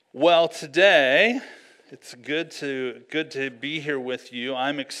Well, today it's good to be here with you.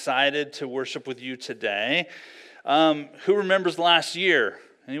 I'm excited to worship with you today. Who remembers last year?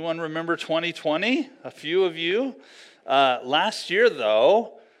 Anyone remember 2020? A few of you. Last year,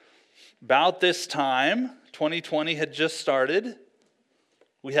 though, about this time, 2020 had just started.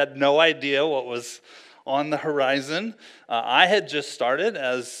 We had no idea what was on the horizon. I had just started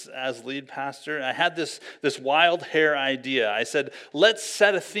as lead pastor. I had this wild hair idea. I said, let's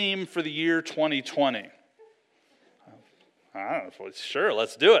set a theme for the year 2020. I don't know, sure,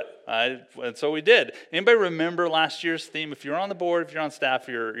 let's do it. And so we did. Anybody remember last year's theme? If you're on the board, if you're on staff,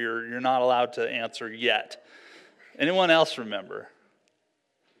 you're not allowed to answer yet. Anyone else remember?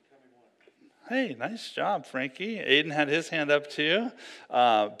 Hey, nice job, Frankie. Aiden had his hand up too.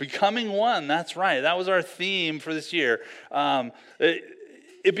 Becoming one, that's right. That was our theme for this year.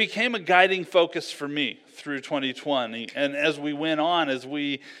 It became a guiding focus for me through 2020. And as we went on, as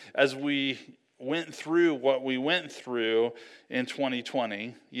we went through what we went through in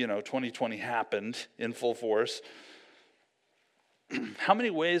 2020, 2020 happened in full force. How many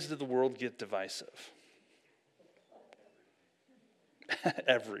ways did the world get divisive?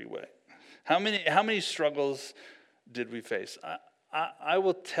 Every way. How many struggles did we face? I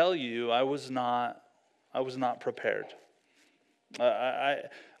will tell you, I was not prepared.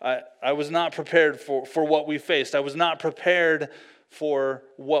 I was not prepared for what we faced. I was not prepared for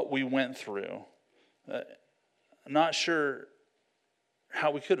what we went through. Not sure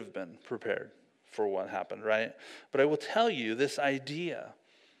how we could have been prepared for what happened, right? But I will tell you, this idea,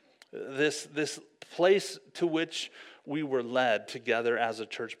 this place to which we were led together as a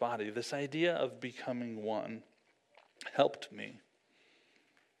church body, this idea of becoming one helped me.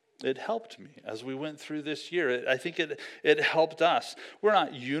 It helped me as we went through this year. I think it helped us. We're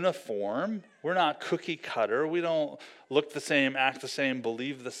not uniform. We're not cookie cutter. We don't look the same, act the same,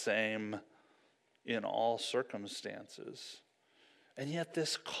 believe the same in all circumstances. And yet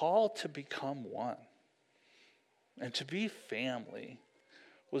this call to become one and to be family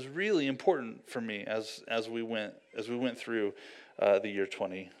was really important for me as we went through the year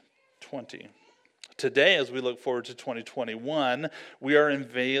 2020. Today, as we look forward to 2021, we are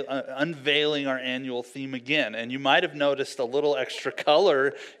unveiling our annual theme again. And you might have noticed a little extra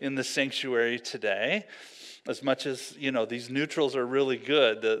color in the sanctuary today. As much as, these neutrals are really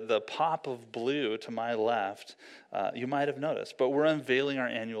good, the pop of blue to my left, you might have noticed. But we're unveiling our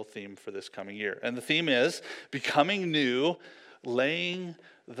annual theme for this coming year. And the theme is Becoming New, Laying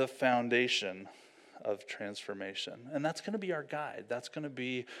the Foundation of Transformation. And that's going to be our guide. That's going to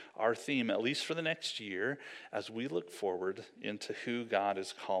be our theme, at least for the next year, as we look forward into who God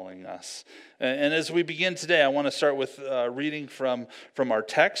is calling us. And as we begin today, I want to start with reading from our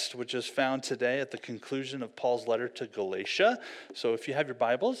text, which is found today at the conclusion of Paul's letter to Galatia. So if you have your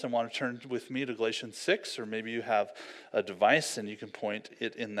Bibles and want to turn with me to Galatians 6, or maybe you have a device and you can point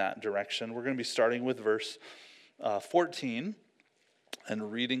it in that direction. We're going to be starting with verse 14.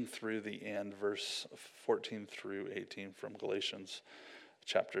 And reading through the end, verse 14 through 18 from Galatians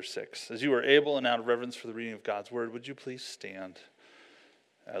chapter 6. As you are able and out of reverence for the reading of God's word, would you please stand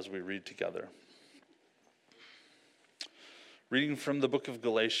as we read together? Reading from the book of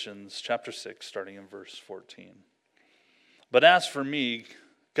Galatians chapter 6, starting in verse 14. But as for me,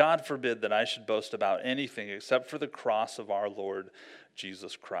 God forbid that I should boast about anything except for the cross of our Lord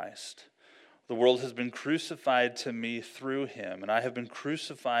Jesus Christ. The world has been crucified to me through him, and I have been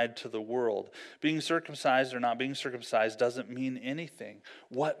crucified to the world. Being circumcised or not being circumcised doesn't mean anything.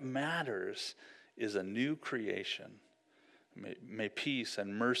 What matters is a new creation. May peace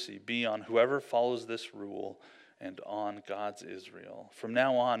and mercy be on whoever follows this rule and on God's Israel. From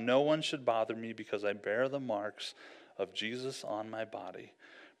now on, no one should bother me because I bear the marks of Jesus on my body.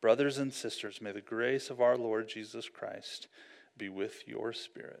 Brothers and sisters, may the grace of our Lord Jesus Christ be with your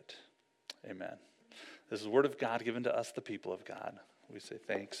spirit. Amen. This is the word of God given to us, the people of God. We say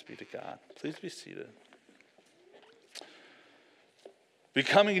thanks be to God. Please be seated.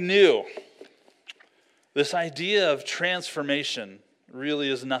 Becoming new. This idea of transformation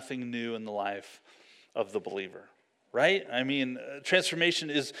really is nothing new in the life of the believer, right? I mean, transformation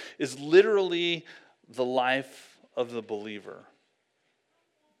is literally the life of the believer.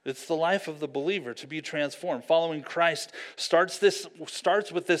 It's the life of the believer to be transformed. Following Christ starts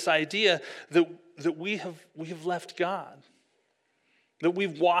with this idea that we have left God, that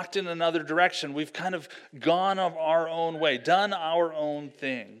we've walked in another direction. We've kind of gone of our own way, done our own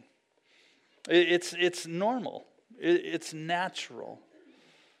thing. It's normal. It's natural.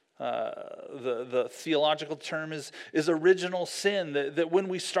 The theological term is original sin. That when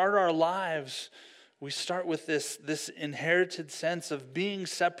we start our lives, we start with this inherited sense of being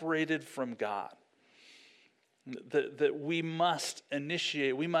separated from God. That we must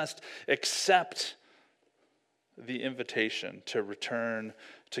initiate, we must accept the invitation to return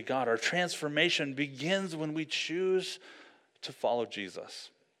to God. Our transformation begins when we choose to follow Jesus.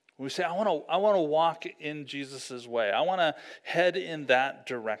 We say, I want to walk in Jesus' way. I want to head in that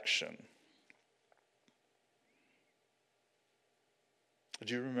direction.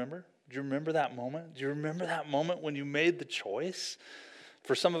 Do you remember? Do you remember that moment? Do you remember that moment when you made the choice?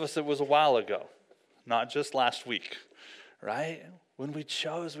 For some of us, it was a while ago, not just last week, right? When we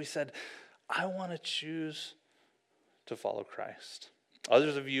chose, we said, I want to choose to follow Christ.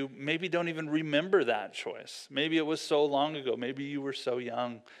 Others of you maybe don't even remember that choice. Maybe it was so long ago. Maybe you were so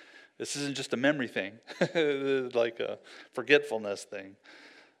young. This isn't just a memory thing, like a forgetfulness thing.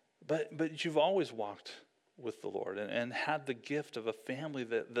 But you've always walked with the Lord and had the gift of a family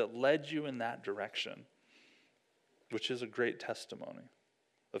that led you in that direction, which is a great testimony,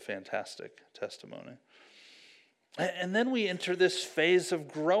 a fantastic testimony. And then we enter this phase of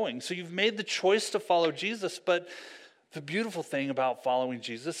growing. So you've made the choice to follow Jesus, but the beautiful thing about following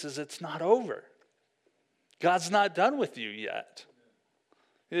Jesus is it's not over. God's not done with you yet.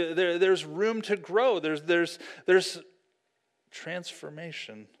 There's room to grow. There's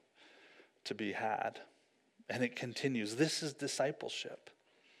transformation to be had. And it continues. This is discipleship.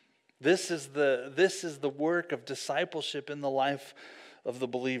 This is the work of discipleship in the life of the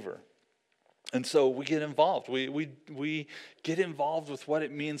believer. And so we get involved. We get involved with what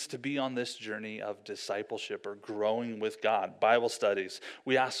it means to be on this journey of discipleship or growing with God. Bible studies.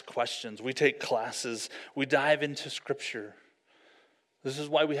 We ask questions. We take classes. We dive into Scripture. This is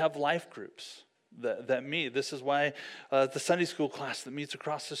why we have life groups that meet. This is why the Sunday school class that meets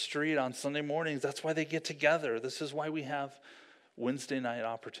across the street on Sunday mornings, that's why they get together. This is why we have Wednesday night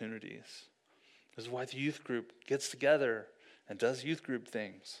opportunities. This is why the youth group gets together and does youth group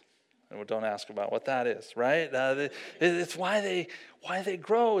things. And don't ask about what that is, right? It's why they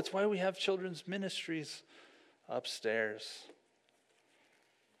grow. It's why we have children's ministries upstairs.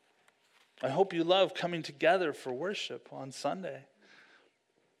 I hope you love coming together for worship on Sunday.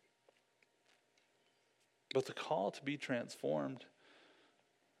 But the call to be transformed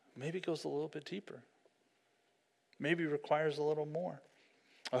maybe goes a little bit deeper. Maybe requires a little more.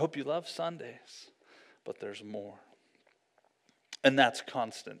 I hope you love Sundays, but there's more. And that's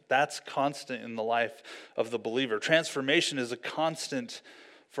constant. That's constant in the life of the believer. Transformation is a constant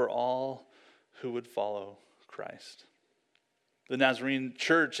for all who would follow Christ. The Nazarene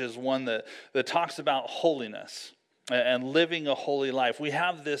Church is one that talks about holiness and living a holy life. We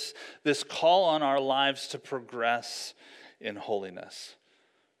have this call on our lives to progress in holiness,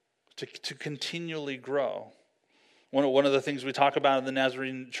 to continually grow. One of the things we talk about in the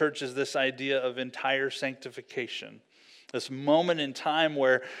Nazarene Church is this idea of entire sanctification. This moment in time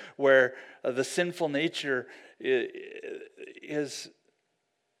where the sinful nature is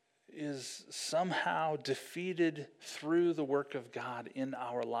somehow defeated through the work of God in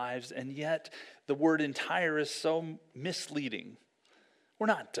our lives, and yet the word entire is so misleading. We're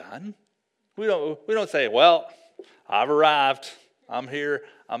not done. We don't say, well, I've arrived, I'm here,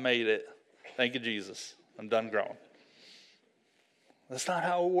 I made it. Thank you, Jesus. I'm done growing. That's not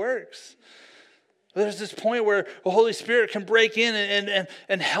how it works. There's this point where the Holy Spirit can break in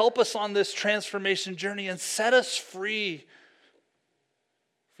and help us on this transformation journey and set us free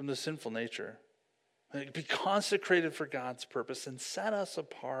from the sinful nature. Be consecrated for God's purpose and set us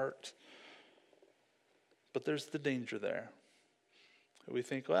apart. But there's the danger there. We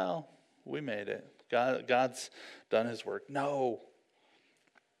think, well, we made it. God's done his work. No,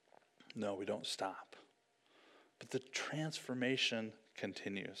 we don't stop. But the transformation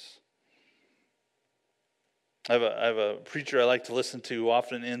continues. I have a preacher I like to listen to who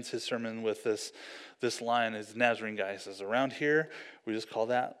often ends his sermon with this line. His Nazarene guy says, around here, we just call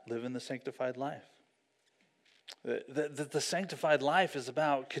that living the sanctified life. The sanctified life is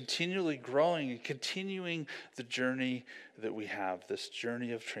about continually growing and continuing the journey that we have, this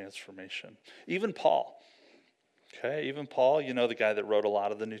journey of transformation. Even Paul, the guy that wrote a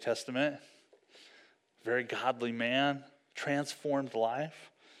lot of the New Testament, very godly man, transformed life.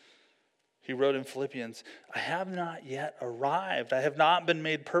 He wrote in Philippians, I have not yet arrived. I have not been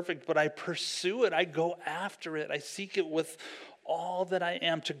made perfect, but I pursue it. I go after it. I seek it with all that I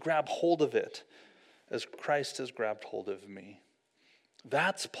am to grab hold of it as Christ has grabbed hold of me.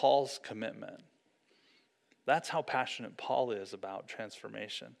 That's Paul's commitment. That's how passionate Paul is about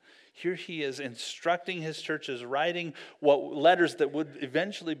transformation. Here he is instructing his churches, writing letters that would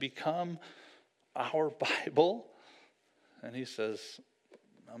eventually become our Bible. And he says,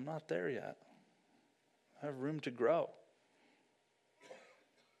 I'm not there yet. I have room to grow.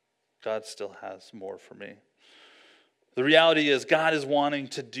 God still has more for me. The reality is God is wanting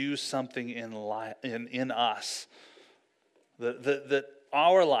to do something in us. That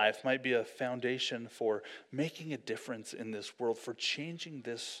our life might be a foundation for making a difference in this world, for changing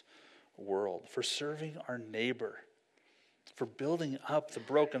this world, for serving our neighbor, for building up the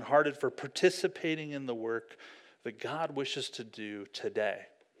brokenhearted, for participating in the work that God wishes to do today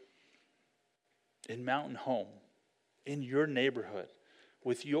in Mountain Home, in your neighborhood,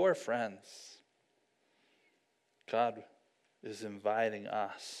 with your friends. God is inviting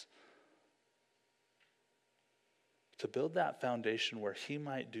us to build that foundation where he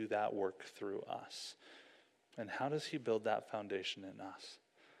might do that work through us. And how does he build that foundation in us?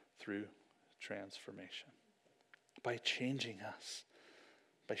 Through transformation. By changing us,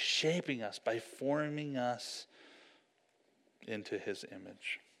 by shaping us, by forming us into his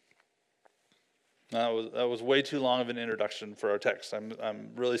image. That was way too long of an introduction for our text. I'm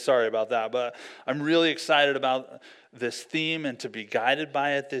really sorry about that, but I'm really excited about this theme and to be guided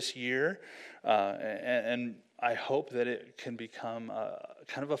by it this year. And I hope that it can become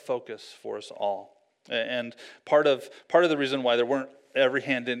kind of a focus for us all. And part of the reason why every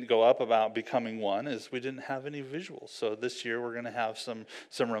hand didn't go up about becoming one is we didn't have any visuals. So this year we're going to have some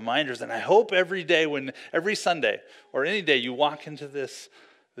reminders. And I hope every Sunday or any day you walk into this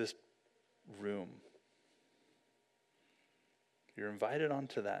room, you're invited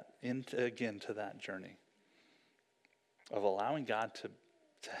onto that, to that journey of allowing God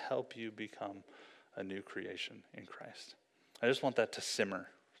to help you become a new creation in Christ. I just want that to simmer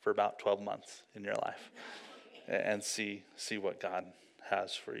for about 12 months in your life and see what God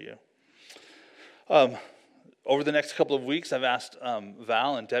has for you. Over the next couple of weeks, I've asked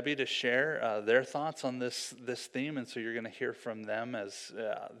Val and Debbie to share their thoughts on this theme, and so you're going to hear from them as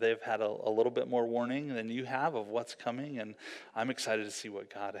they've had a little bit more warning than you have of what's coming, and I'm excited to see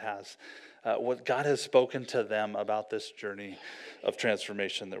what God has spoken to them about this journey of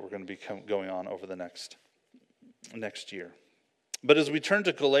transformation that we're going to be going on over the next year. But as we turn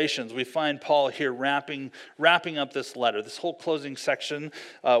to Galatians, we find Paul here wrapping up this letter. This whole closing section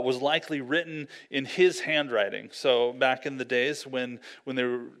was likely written in his handwriting. So back in the days when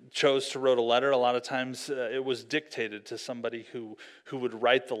they chose to write a letter, a lot of times it was dictated to somebody who would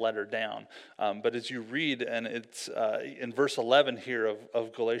write the letter down. But as you read, and it's in verse 11 here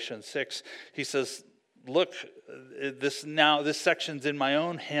of Galatians 6, he says, look, this section's in my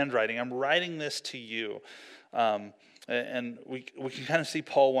own handwriting. I'm writing this to you. And we can kind of see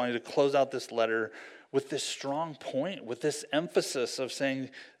Paul wanting to close out this letter with this strong point, with this emphasis of saying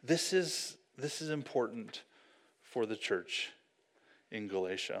this is important for the church in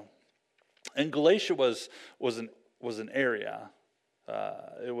Galatia. And Galatia was an area.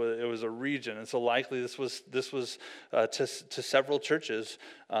 It was a region, and so likely this was to several churches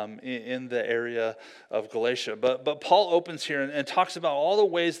in the area of Galatia. But Paul opens here and talks about all the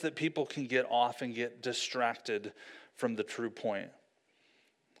ways that people can get off and get distracted from the true point.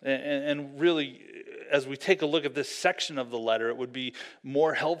 And really, as we take a look at this section of the letter, it would be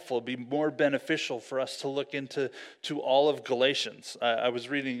more helpful, be more beneficial for us to look into all of Galatians. I was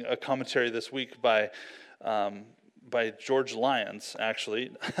reading a commentary this week by George Lyons,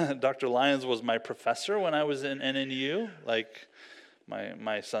 actually. Dr. Lyons was my professor when I was in NNU, like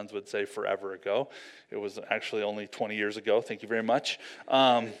my sons would say forever ago. It was actually only 20 years ago. Thank you very much.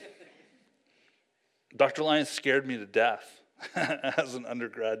 Dr. Lyons scared me to death as an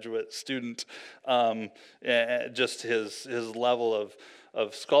undergraduate student. Just his level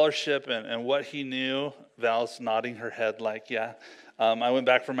of scholarship and what he knew. Val's nodding her head like, yeah. I went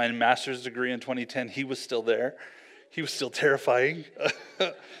back for my master's degree in 2010. He was still there. He was still terrifying.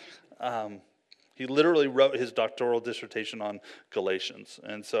 He literally wrote his doctoral dissertation on Galatians,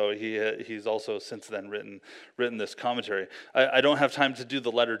 and so he's also since then written this commentary. I don't have time to do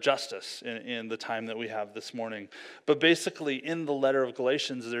the letter justice in the time that we have this morning, but basically in the letter of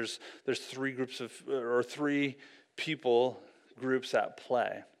Galatians, there's three people groups at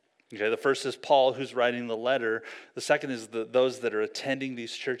play. Okay, the first is Paul, who's writing the letter. The second is those that are attending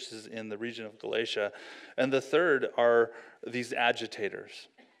these churches in the region of Galatia, and the third are these agitators.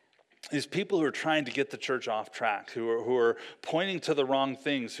 These people who are trying to get the church off track, who are pointing to the wrong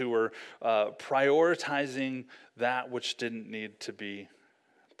things, who are prioritizing that which didn't need to be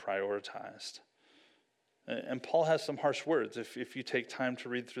prioritized. And Paul has some harsh words. If you take time to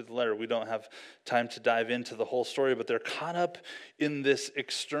read through the letter, we don't have time to dive into the whole story, but they're caught up in this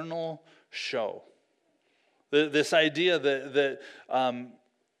external show. This idea that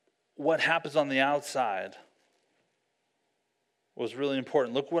what happens on the outside, was really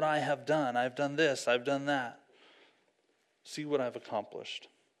important. Look what I have done. I've done this. I've done that. See what I've accomplished.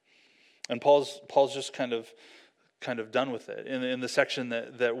 And Paul's just kind of done with it. In the section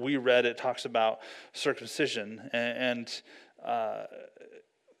that we read, it talks about circumcision, and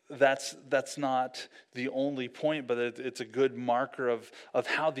that's not the only point, but it's a good marker of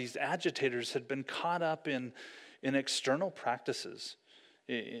how these agitators had been caught up in external practices,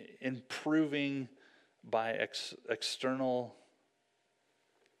 in proving by external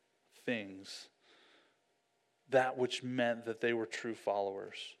things that which meant that they were true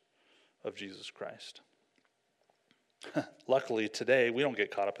followers of Jesus Christ. Luckily, today, we don't get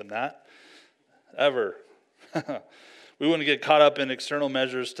caught up in that, ever. We wouldn't get caught up in external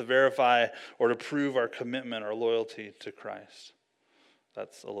measures to verify or to prove our commitment or loyalty to Christ.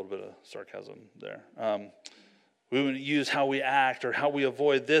 That's a little bit of sarcasm there. We wouldn't use how we act or how we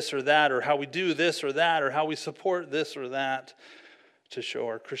avoid this or that or how we do this or that or how we support this or that to show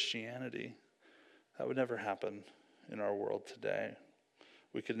our Christianity. That would never happen in our world today.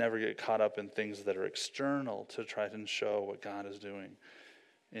 We could never get caught up in things that are external to try and show what God is doing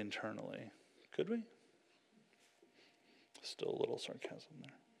internally. Could we? Still a little sarcasm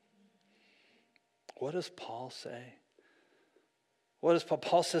there. What does Paul say? What does Paul?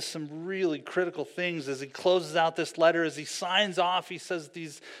 Paul says some really critical things as he closes out this letter. As he signs off, he says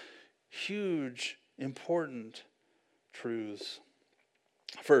these huge, important truths.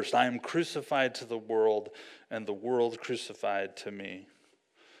 First, I am crucified to the world, and the world crucified to me.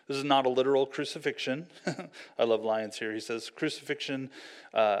 This is not a literal crucifixion. I love Lyons here. He says crucifixion,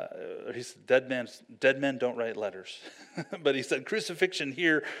 he said dead men don't write letters. But he said crucifixion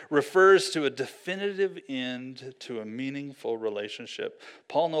here refers to a definitive end to a meaningful relationship.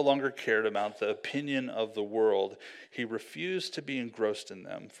 Paul no longer cared about the opinion of the world. He refused to be engrossed in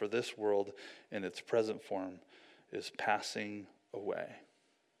them, for this world in its present form is passing away.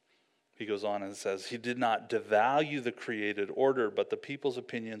 He goes on and says, he did not devalue the created order, but the people's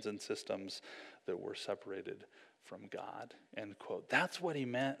opinions and systems that were separated from God. End quote. That's what he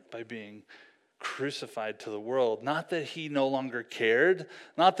meant by being crucified to the world. Not that he no longer cared,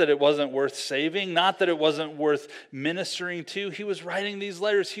 not that it wasn't worth saving, not that it wasn't worth ministering to. He was writing these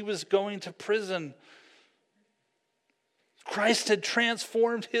letters. He was going to prison. Christ had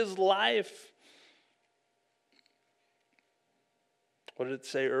transformed his life. What did it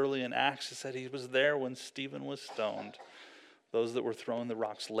say early in Acts? It said he was there when Stephen was stoned. Those that were throwing the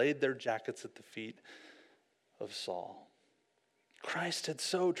rocks laid their jackets at the feet of Saul. Christ had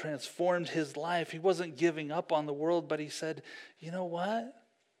so transformed his life. He wasn't giving up on the world, but he said, you know what?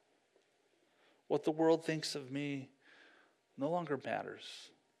 What the world thinks of me no longer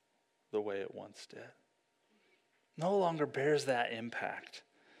matters the way it once did. No longer bears that impact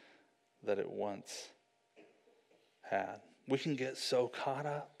that it once had. We can get so caught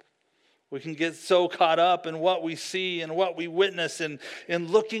up. We can get so caught up in what we see and what we witness in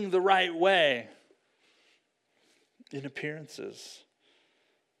looking the right way, in appearances.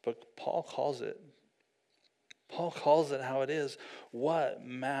 But Paul calls it how it is. What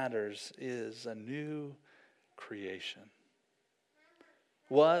matters is a new creation.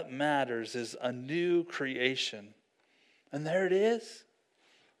 What matters is a new creation. And there it is.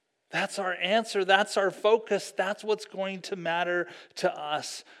 That's our answer. That's our focus. That's what's going to matter to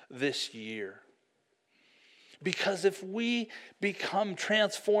us this year. Because if we become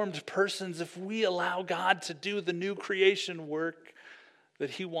transformed persons, if we allow God to do the new creation work that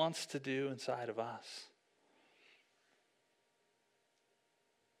he wants to do inside of us,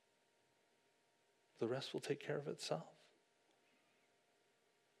 the rest will take care of itself.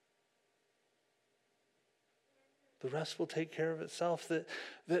 The rest will take care of itself.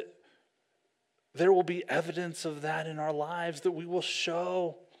 That there will be evidence of that in our lives that we will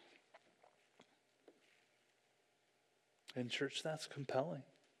show. In church, that's compelling.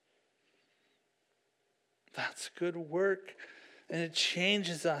 That's good work. And it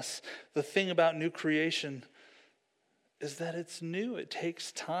changes us. The thing about new creation is that it's new. It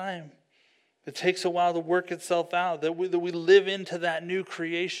takes time. It takes a while to work itself out. That we live into that new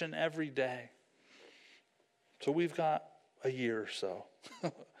creation every day. So we've got a year or so.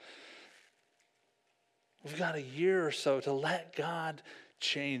 We've got a year or so to let God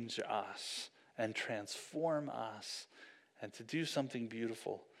change us and transform us and to do something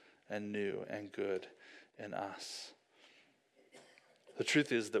beautiful and new and good in us. The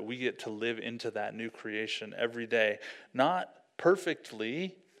truth is that we get to live into that new creation every day, not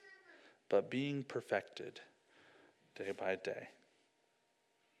perfectly, but being perfected day by day.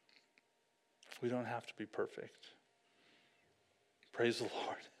 We don't have to be perfect. Praise the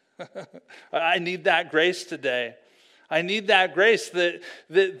Lord. I need that grace today. I need that grace that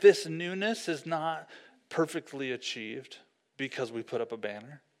this newness is not perfectly achieved because we put up a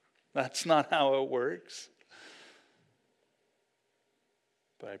banner. That's not how it works.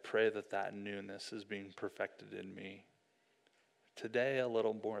 But I pray that newness is being perfected in me. Today a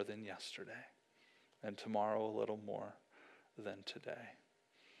little more than yesterday, and tomorrow a little more than today.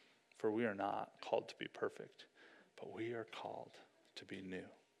 For we are not called to be perfect, but we are called to be new.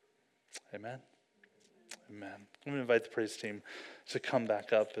 Amen? Amen. I'm going to invite the praise team to come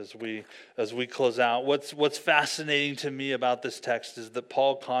back up as we close out. What's fascinating to me about this text is that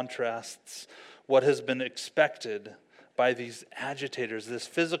Paul contrasts what has been expected by these agitators, this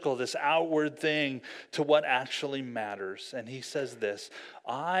physical, this outward thing, to what actually matters. And he says this,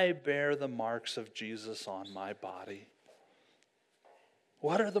 I bear the marks of Jesus on my body.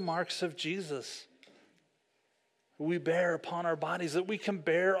 What are the marks of Jesus we bear upon our bodies, that we can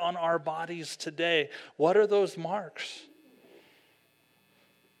bear on our bodies today? What are those marks?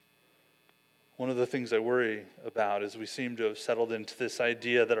 One of the things I worry about is we seem to have settled into this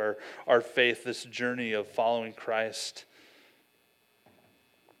idea that our faith, this journey of following Christ,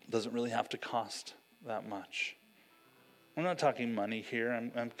 doesn't really have to cost that much. I'm not talking money here.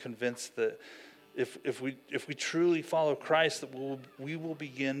 I'm convinced that if we truly follow Christ, that we will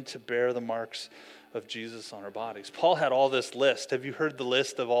begin to bear the marks of Jesus on our bodies. Paul had all this list. Have you heard the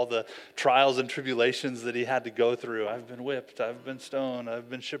list of all the trials and tribulations that he had to go through? I've been whipped, I've been stoned, I've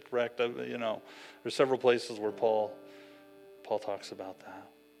been shipwrecked. There's several places where Paul talks about that.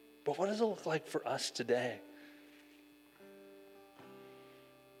 But what does it look like for us today?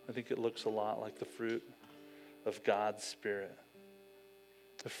 I think it looks a lot like the fruit of God's Spirit.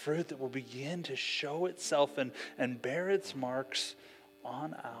 The fruit that will begin to show itself and bear its marks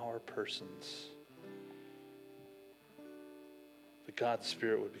on our persons. That God's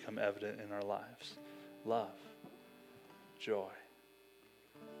Spirit would become evident in our lives. Love, joy,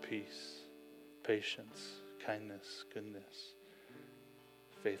 peace, patience, kindness, goodness,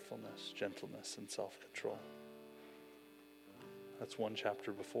 faithfulness, gentleness, and self-control. That's one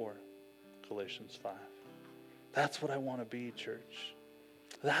chapter before Galatians 5. That's what I want to be, church.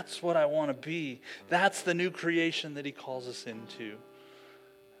 That's what I want to be. That's the new creation that he calls us into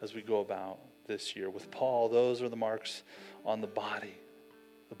as we go about this year. With Paul, those are the marks on the body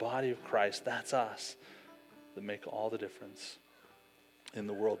of Christ. That's us that make all the difference in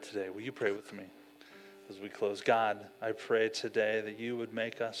the world today. Will you pray with me as we close? God, I pray today that you would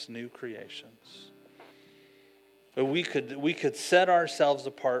make us new creations. That we could set ourselves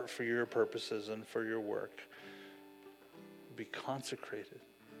apart for your purposes and for your work. Be consecrated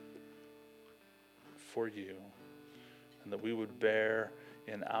for you, and that we would bear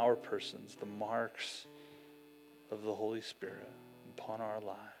in our persons the marks of the Holy Spirit upon our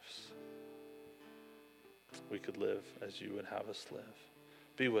lives. We could live as you would have us live.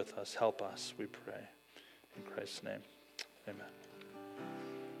 Be with us, help us, we pray. In Christ's name, amen.